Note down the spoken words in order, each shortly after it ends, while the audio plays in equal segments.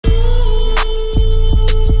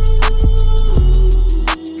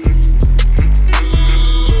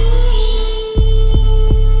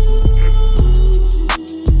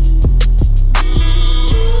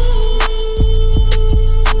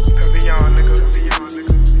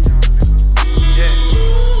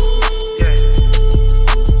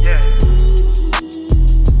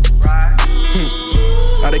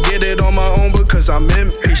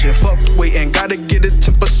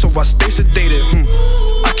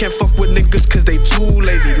niggas cause they too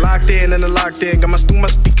lazy. Locked in and locked in, got my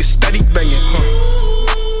speakers steady banging,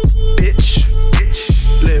 Bitch,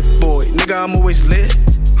 lit boy, nigga, I'm always lit,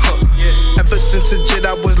 Ever since a jit,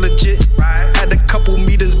 I was legit. Had a couple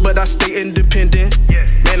meters, but I stay independent.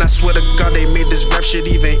 Man, I swear to God, they made this rap shit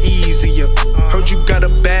even easier. Heard you got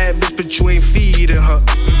a bad bitch, but you ain't feeding her.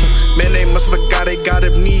 Man, they must forgot they got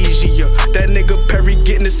amnesia. That nigga Perry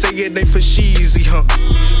getting to say it ain't for cheesy,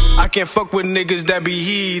 I can't fuck with niggas that be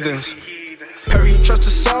heathens. Perry trust the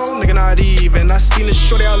soul, nigga not even. I seen a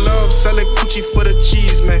shorty I love selling coochie for the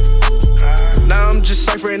cheese, man. Now I'm just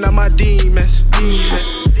ciphering out my demons.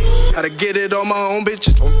 Gotta get it on my own,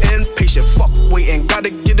 bitches. I'm impatient, fuck waiting.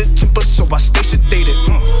 Gotta get it temper, so I stay sedated.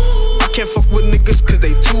 I can't fuck with niggas cause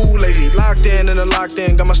they too lazy. Locked in and locked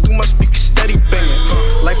in, got my speakers steady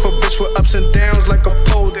banging. Life a bitch with ups and downs like a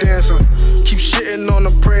pole dancer. Keep shitting on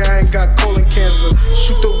the prey, I ain't got colon cancer.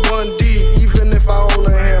 Shoot the 1D, even if I hold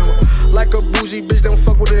a hammer. Like a bougie bitch, don't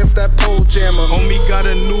fuck with it if that pole jammer. Homie got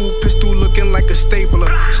a new pistol looking like a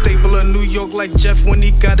stapler. Stapler New York like Jeff when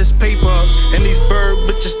he got his paper up. And these bird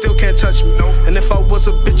bitches still can't touch me. And if I was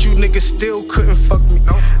a bitch, you niggas still couldn't fuck me.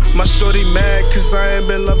 My shorty mad cause I ain't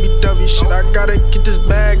been lovey-dovey shit. I gotta get this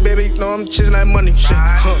bag, baby, no, I'm chasing that money shit.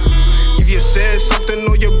 If you said something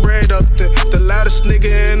on your bread up there, the loudest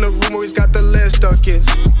nigga in the room always got the lead stuck in.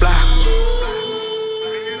 Blah.